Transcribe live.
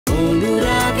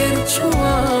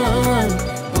ছোঁয়া,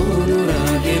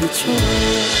 অনুরাগের ছোঁয়া।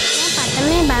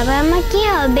 পাতামের বাবা মা কি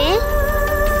হবে?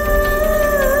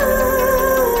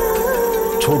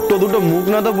 ছোট্ট দুটো মুখ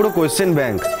না তো পুরো কোয়েশ্চেন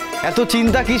ব্যাংক। এত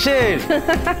চিন্তা কিসের?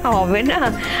 হবে না।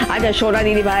 আচ্ছা সোনা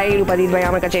দিদি ভাই, রূপা দিদি ভাই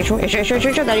আমার কাছে এসো এসো এসো এসো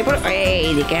এসো, দাঁড়িয়ে পড়ো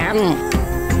এইদিকে।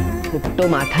 ছোট্ট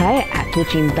মাথায় এত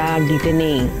চিন্তা আর দিতে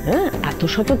নেই। হ্যাঁ, এত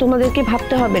শত তোমাদেরকে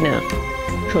ভাবতে হবে না।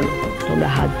 শোনো, তোমরা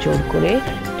হাত জোর করে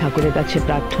ঠাকুরের কাছে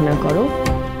প্রার্থনা করো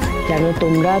যেন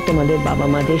তোমরা তোমাদের বাবা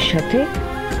মাদের সাথে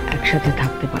একসাথে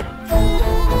থাকতে পারো।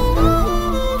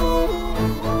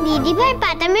 দিদি ভাই,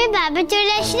 পাতামের বাবা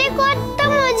চলে আসলে কত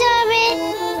মজা হবে।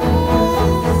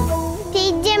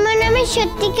 ঠিক যেমন আমার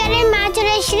সত্যিকারের মা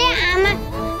চলে আসলে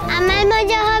আমার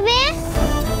মজা হবে।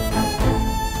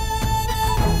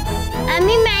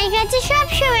 আমি মায়ের কাছে সব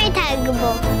সময় থাকবো।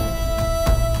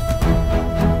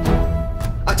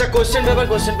 আচ্ছা কোশ্চেন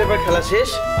পেপার খেলা শেষ,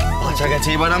 আচ্ছা গেছে,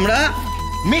 এবার আমরা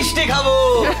মিষ্টি খাবো।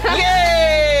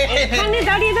 এখানে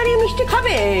দাঁড়িয়ে দাঁড়িয়ে মিষ্টি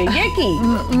খাবে? এ কি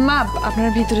মা, আপনারা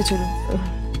ভিতরে চলুন।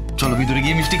 চলো ভিতরে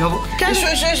গিয়ে মিষ্টি খাবো।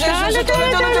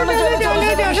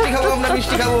 মিষ্টি খাবো, আমরা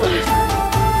মিষ্টি খাবো।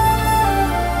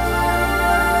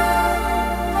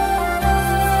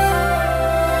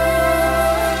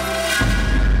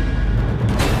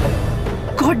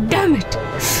 গড ড্যাম ইট,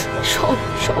 সব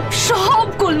সব সব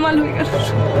গোলমাল হয়ে গেল।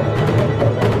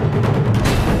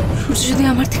 সূর্য যদি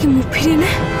আমার থেকে মুখ ফিরিয়ে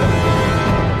নেয়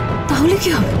তাহলে কি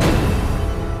হবে?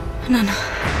 না না,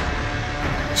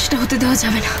 সেটা হতে দেওয়া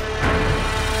যাবে না।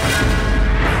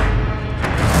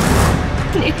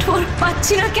 নেটওয়ার্ক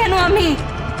পাচ্ছি না কেন আমি?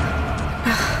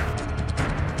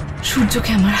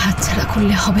 সূর্যকে আমার হাত ছাড়া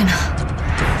করলে হবে না,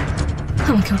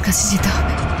 আমাকে ওর কাছে যেতে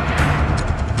হবে,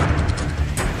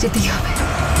 যেতেই হবে।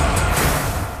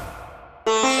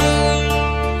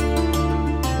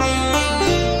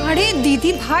 আরে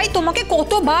দিদি ভাই, তোমাকে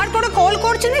কতবার করে কল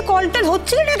করছিলে, কলটা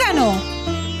হচ্ছিল না কেন?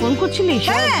 ফোন করছিলিস?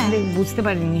 হ্যাঁ। বুঝতে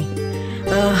পারিনি।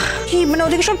 কি মানে,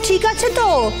 ওদিকে সব ঠিক আছে তো?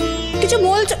 কিছু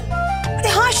বলছো?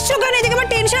 হাসছো কেন? এদিকে আমার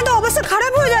টেনশনে তো অবস্থা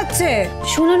খারাপ হয়ে যাচ্ছে।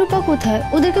 সোনারূপা কোথায়?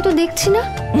 ওদেরকে তো দেখছি না।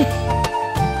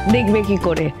 দেখবে কি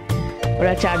করে?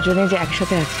 ওরা চারজনে যে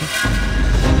একসাথে আছে।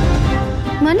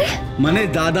 মানে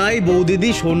দাদাই, বৌদিদি,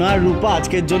 সোনার রূপা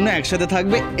আজকের জন্য একসাথে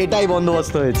থাকবে, এটাই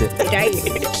বন্দোবস্ত হয়েছে।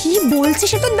 কি বলছিস?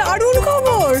 সে তো দারুণ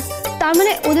খবর। তার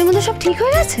মানে ওদের মধ্যে সব ঠিক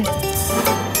হয়ে গেছে?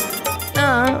 না,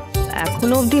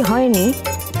 এখনো অবধি হয়নি,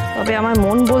 তবে আমার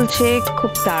মন বলছে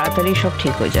খুব তাড়াতাড়ি সব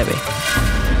ঠিক হয়ে যাবে।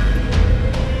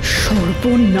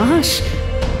 সর্বনাশ!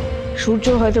 সূর্য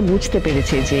হয়তো বুঝতে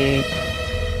পেরেছে যে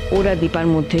ওরা দীপার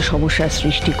মধ্যে সমস্যার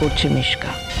সৃষ্টি করছে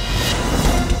মিশকা।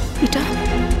 এটা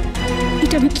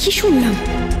এটা আমি কি শুনলাম?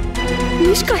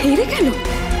 মিশকা হেরে গেল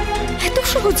এত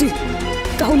সহজে?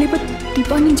 তাহলে এবার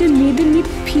দীপা নিজের মেয়েদের নিয়ে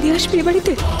ফিরে আসবে এ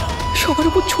বাড়িতে, সবার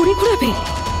উপর ছড়ি ঘুরাবে।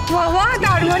 বাবা,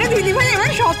 তার মানে দিদি ভাই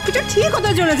এবার সবকিছু ঠিক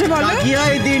হতে চলেছে বলো?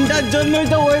 এই দিনটার জন্যই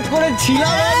তো ওয়েট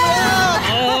করেছিলাম।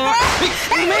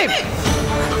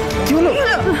 কি হলো?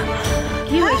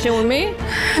 কি হয়েছে ওর মেয়ে?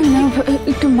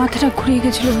 একটু মাথাটা ঘুরিয়ে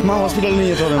গেছিল। মা হসপিটাল নিয়ে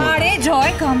যেতে হবে। আরে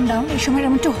জয়, কাম ডাউন। এই সময়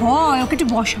এমন তো হয়, ওকে একটু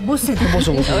বসতে দে।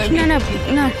 বসো। না না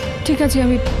না, ঠিক আছে,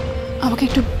 আমাকে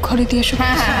একটু ঘরে দিয়ে এসো।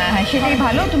 হ্যাঁ, সেটাই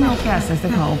ভালো। তুমি ওকে আস্তে আস্তে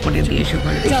খাওয়া করে দিয়ে এসো।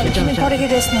 ঘরে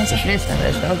গিয়ে রেস্ট নাও। রেস্ট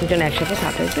নাও, দুজন একসাথে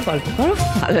থাকো, একটু গল্প করো,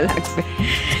 ভালো লাগবে।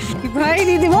 ভাই,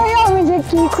 দিদি ভাই, আমি যে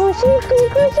কি খুশি।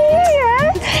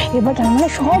 এবার তার মানে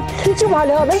সব কিছু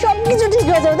ভালো হবে, সব কিছু ঠিক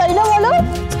হয়ে যাবে, তাই না বলো?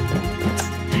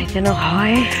 তাই যেন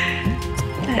হয়,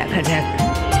 দেখা যাক।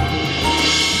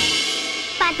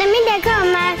 পাতামি দেখো,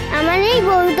 আমার এই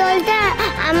বোতলটা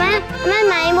আমার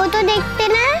মায়ের মতো দেখতে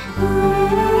না?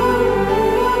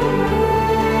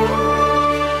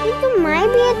 কিন্তু মায়ের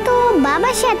বিয়ে তো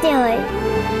বাবার সাথে হয়,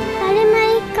 তাহলে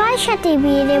মাই কার সাথে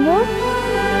বিয়ে দেব?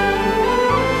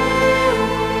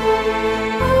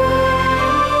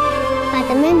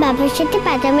 পাতামের বাবার সাথে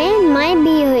পাতামের মায়ের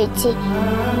বিয়ে হয়েছে,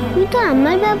 কিন্তু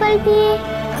আমার বাবার বিয়ে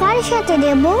কার সাথে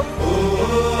দেব?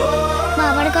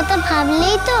 বাবার কথা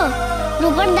ভাবলেই তো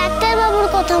রূপার ডাক্তার বাবুর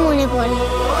কথা মনে পড়ে।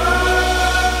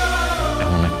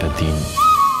 এমন একটা দিন,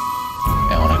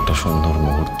 এমন একটা সুন্দর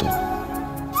মুহূর্ত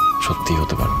সত্যি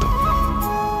হতে পারত,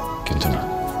 কিন্তু না,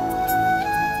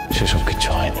 সেসব কিছু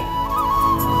হয়নি।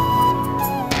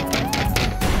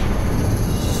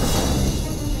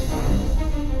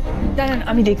 দাঁড়ান,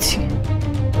 আমি দেখছি।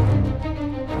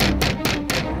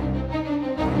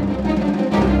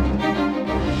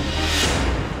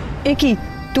 এ কি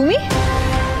তুমি?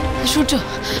 সূর্য,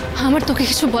 আমার তোকে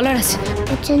কিছু বলার আছে।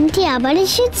 অচন্তি আবার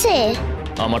এসেছে?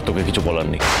 আমার তোকে কিছু বলার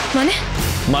নেই।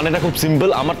 মানেটা খুব সিম্পল,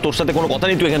 আমার তোর সাথে কোনো কথা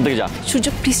নেই, তুই এখান থেকে যা। সূর্য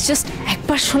প্লিজ জাস্ট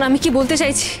একবার শোন আমি কি বলতে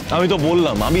চাইছি। আমি তো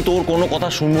বললাম আমি তোর কোনো কথা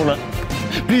শুনবো না,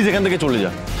 প্লিজ এখান থেকে চলে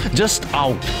যা। Just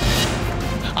out.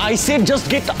 I said just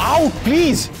get out,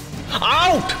 please.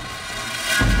 Out.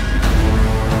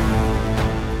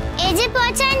 এই যে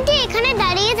পচানটি এখানে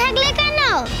দাঁড়িয়ে থাকলে কেন?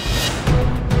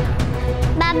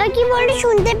 বাবা কি বলে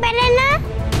শুনতে পেলে না?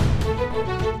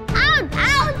 Out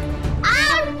out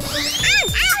out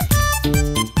out.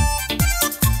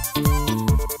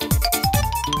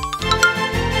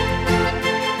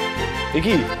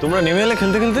 কি তোমরা নেমে এলে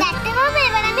খেলতে খেলতে? ডাক্তার বাবু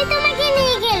এবার আমি তোমাকে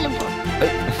নিয়ে খেলবো।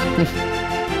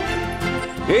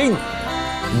 এই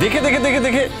দেখে দেখে দেখে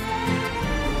দেখে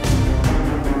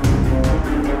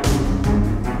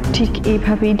ঠিক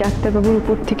এইভাবেই ডাক্তারবাবুর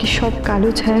উপর থেকে সব কালো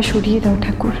ছায়া সরিয়ে দাও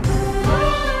ঠাকুর।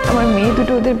 আমার মেয়ে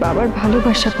দুটো ওদের বাবার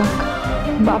ভালোবাসা পাক,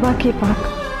 বাবাকে পাক।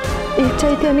 এর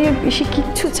চাইতে আমি আর বেশি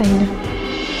কিচ্ছু চাই না।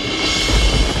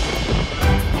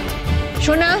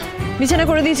 সোনা বিছানা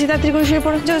করে দিয়েছি, তাড়াতাড়ি করে শুয়ে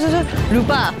পড়ো। যাও যাও যাও।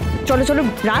 রূপা চলো চলো,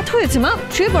 রাত হয়েছে মা,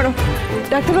 শুয়ে পড়ো।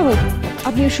 ডাক্তারবাবু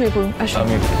আপনিও শুয়ে পড়ুন। আসো।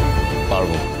 আমি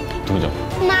পারবো, তুমি যাও।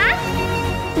 মা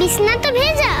বিছনা তো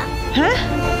ভেজা। হ্যাঁ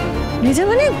ভেজা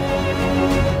মানে?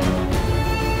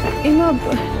 এমা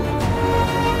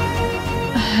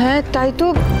হ্যাঁ তাই তো,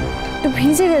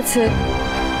 ভিজে গেছে।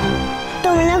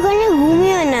 তোমরা ওখানে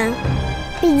ঘুমিও না,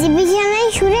 পিজি বিছানায়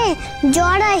শুলে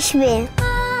জ্বর আসবে।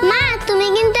 মা তুমি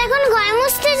কিন্তু এখন ঘর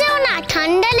মুছতে যাও না,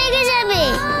 ঠান্ডা লেগে যাবে।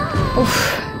 উফ,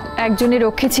 একজনের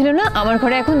রক্ষে ছিল না, আমার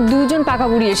ঘরে এখন দুজন পাকা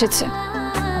বুড়ি এসেছে।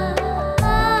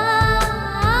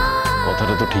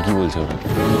 কথাটা তো ঠিকই বলছে ওরা।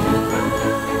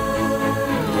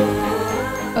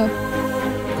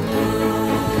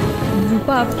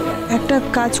 রূপা একটা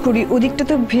কাজ করি, ওদিকটা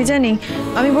তো ভেজা নেই,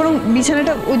 আমি বরং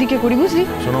বিছানাটা ওদিকে করি, বুঝলি?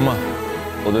 শোনো মা,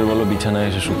 ওদের বলো বিছানায়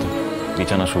এসে শুতে,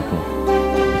 বিছানা শুকনো।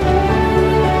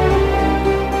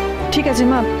 ঠিক আছে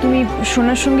মা, তুমি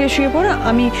সোনার সঙ্গে শুয়ে পড়ো,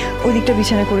 আমি ওদিকটা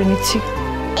বিছানা করে নিচ্ছি।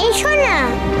 এই শোনা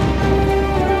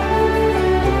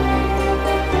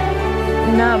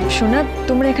না সোনা,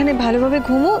 তোমরা এখানে ভালোভাবে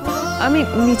ঘুমো, আমি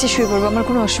নিচে শুয়ে পড়বো, আমার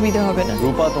কোনো অসুবিধা হবে না।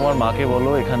 রূপা তোমার মাকে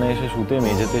বলো এখানে এসে শুতে,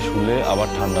 মেঝেতে শুলে আবার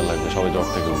ঠান্ডা লাগবে, সবাই জ্বর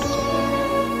থেকে উঠেছে।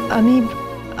 আমি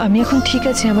আমি এখন ঠিক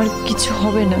আছে, আমার কিছু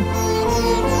হবে না।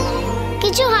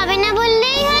 কিছু হবে না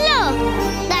বললেই হলো?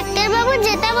 ডাক্তার বাবু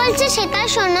যেটা বলছে সেটা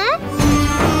শোনো।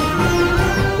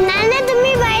 না না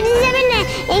তুমি বাইরে যাবে না,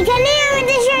 এখানেই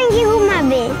আমাদের সঙ্গে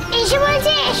ঘুমাবে। এসো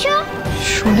বলছে, এসো।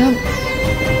 সোনা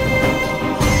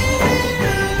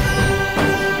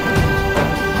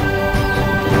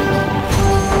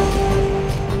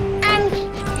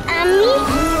আমি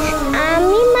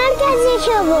আমি মার কাছে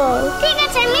শোবো। ঠিক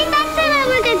আছে আমি ডাক্তার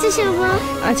বাবুর কাছে শোবো।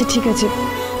 আচ্ছা ঠিক আছে,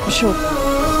 শো।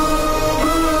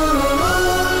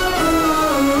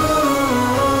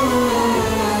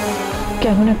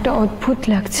 কেমন একটা অদ্ভুত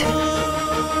লাগছে,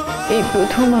 এই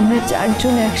প্রথম আমরা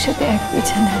চারজন একসাথে এক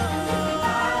বিছানায়।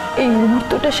 এই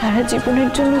মুহূর্তটা সারা জীবনের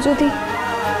জন্য যদি।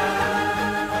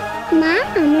 মা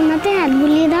আমার মাথায় হাত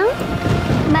বুলিয়ে দাও।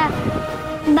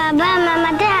 বাবা আমার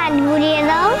মাথায় হাত বুলিয়ে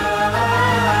দাও।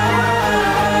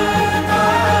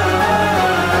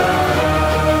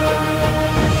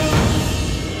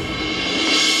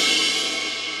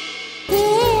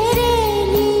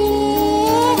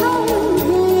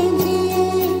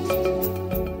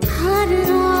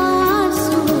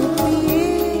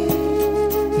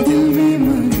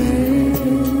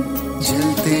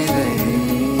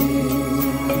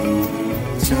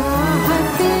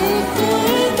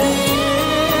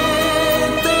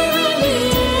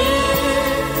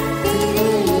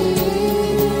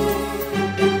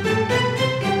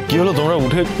 কি হলো, তোমরা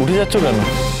উঠে যাচ্ছ কেন?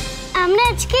 আমরা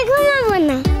আজকে ঘুমাবো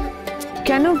না।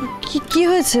 কেন, কি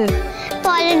হয়েছে?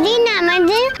 পরের দিন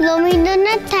আমাদের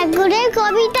রবীন্দ্রনাথ ঠাকুরের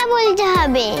কবিতা বলতে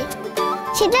হবে,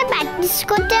 সেটা প্র্যাকটিস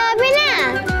করতে হবে না?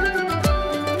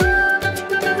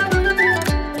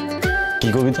 কি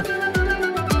কবিতা?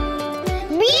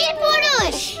 বীর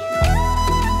পুরুষ।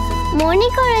 মনে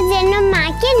করো যেন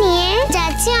মাকে নিয়ে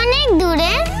যাচ্ছে অনেক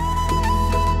দূরে,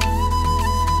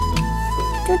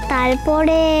 তো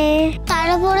তারপরে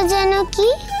যেন কি?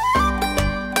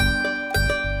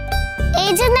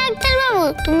 এই যে ডাক্তার বাবু,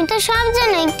 তুমি তো সব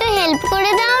জানো, একটু হেল্প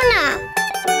করে দাও না।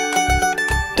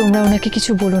 তোমরা ওনাকে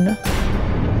কিছু বলো না,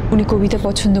 উনি কবিতা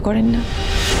পছন্দ করেন না।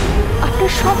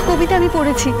 আপনার সব কবিতা আমি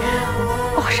পড়েছি,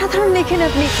 অসাধারণ লেখেন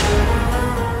আপনি।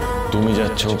 তুমি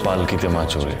যাচ্ছ পালকিতে মা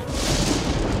চড়ে,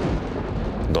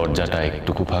 দরজাটা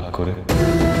একটুকু ফাঁক করে।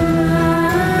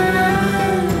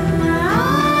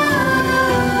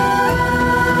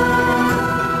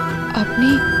 আপনি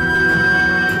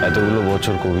এতগুলো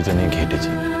বছর কবিতা নিয়ে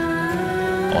ঘেটেছি,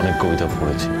 অনেক কবিতা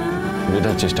পড়েছি,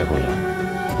 বোঝার চেষ্টা করলাম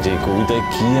যে এই কবিতায়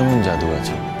কি এমন জাদু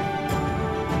আছে।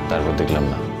 তারপর দেখলাম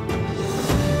না,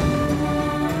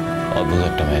 অদ্ভুত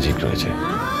একটা ম্যাজিক রয়েছে।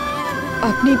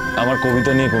 আপনি আমার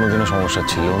কবিতা নিয়ে কোনোদিনও সমস্যা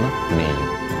ছিল না, নেই,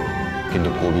 কিন্তু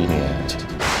কবি নিয়ে আছে।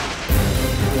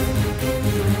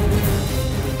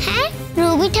 হ্যাঁ,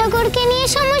 রবি ঠাকুরকে নিয়ে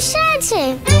সমস্যা আছে?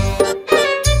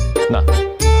 না,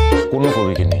 কোনো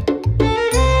কবিকে নিয়ে,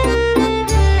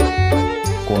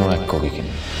 কোনো এক কবিকে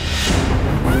নিয়ে।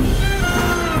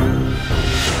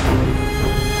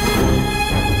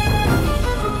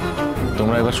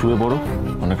 তোমরা এবার শুয়ে পড়ো,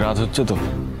 অনেক রাত হচ্ছে তো,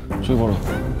 শুয়ে পড়ো।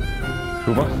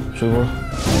 রূপা, শুয়ে পড়ো।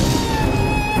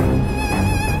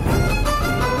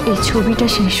 এই ছবিটা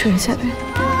শেষ হয়ে যাবে,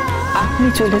 আপনি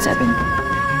চলে যাবেন,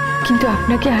 কিন্তু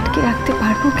আপনাকে আটকে রাখতে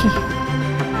পারবো কি?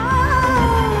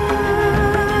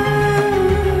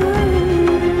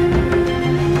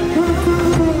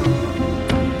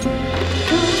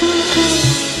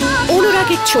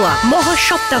 অনুরাগের ছোঁয়া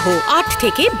মহাসপ্তাহ 8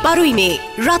 থেকে 12 মে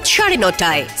রাত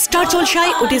 9:30টায় স্টার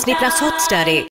জলসায় ও ডিজনি প্লাস হটস্টারে।